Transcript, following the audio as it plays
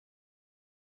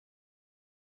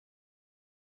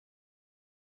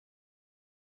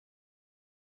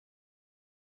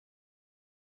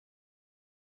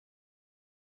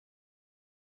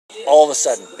all of a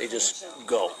sudden they just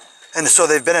go. And so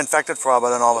they've been infected for a while, but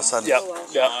then all of a sudden. Yeah,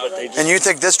 but they just. And you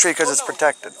think this tree because it's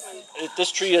protected?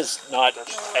 This tree is not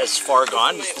as far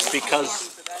gone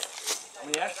because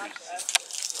of the ash trees.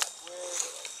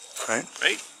 Right.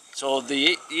 Right. So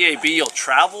the EAB will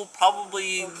travel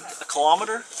probably a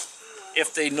kilometer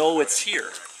if they know it's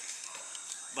here.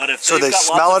 But if so they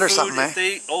smell it or something, eh?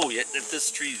 If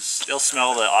this tree's, they'll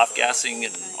smell the off-gassing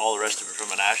and all the rest of it from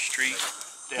an ash tree.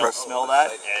 They'll smell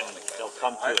that and they'll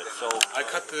come to it. So I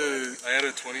had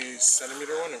a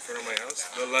 20-centimeter one in front of my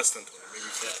house, less than 20, maybe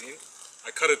 15.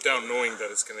 I cut it down knowing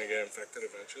that it's gonna get infected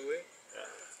eventually. Yeah.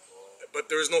 But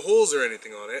there was no holes or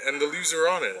anything on it, and the leaves are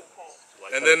on it.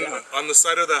 And then on the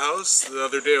side of the house, the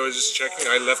other day I was just checking,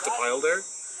 I left a pile there,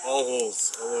 all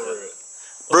holes all over it.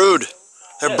 Brood.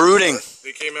 They're brooding.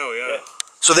 They came out, yeah.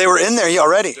 So they were in there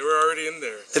already? They were already in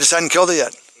there. They just hadn't killed it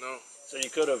yet? No. So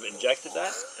you could have injected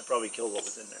that and probably killed what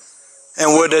was in there.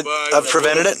 And would it have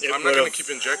prevented it? I'm not going to keep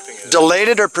injecting it. Delayed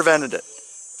it or prevented it?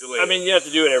 I mean, you have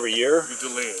to do it every year. You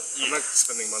delay it. I'm not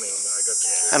spending money on that. I got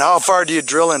to. And how far do you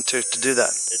drill into to do that?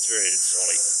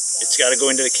 It's got to go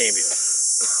into the cambium,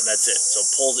 and that's it. So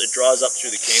it draws up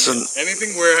through the cambium. So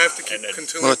anything where I have to keep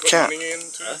continually putting money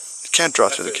into it? It can't draw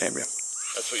through the cambium.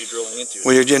 That's what you're drilling into.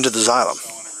 Well, you're into the xylem.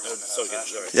 So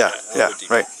yeah,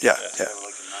 right, yeah.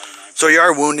 So you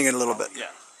are wounding it a little bit. Yeah.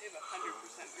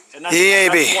 And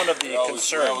that's one of the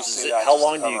concerns. Is how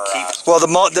long do you keep? Well,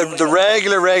 the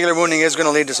regular wounding is going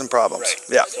to lead to some problems.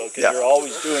 Right. Yeah. So because you're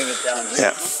always doing it down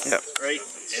here. Yeah. Right.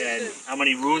 And how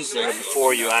many wounds there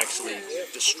before you actually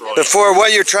destroy it? Before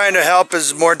what you're trying to help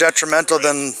is more detrimental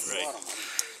than.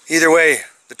 Either way,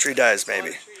 the tree dies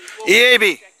maybe.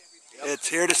 EAB. It's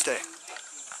here to stay.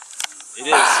 It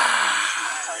is.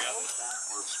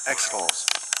 Exit holes.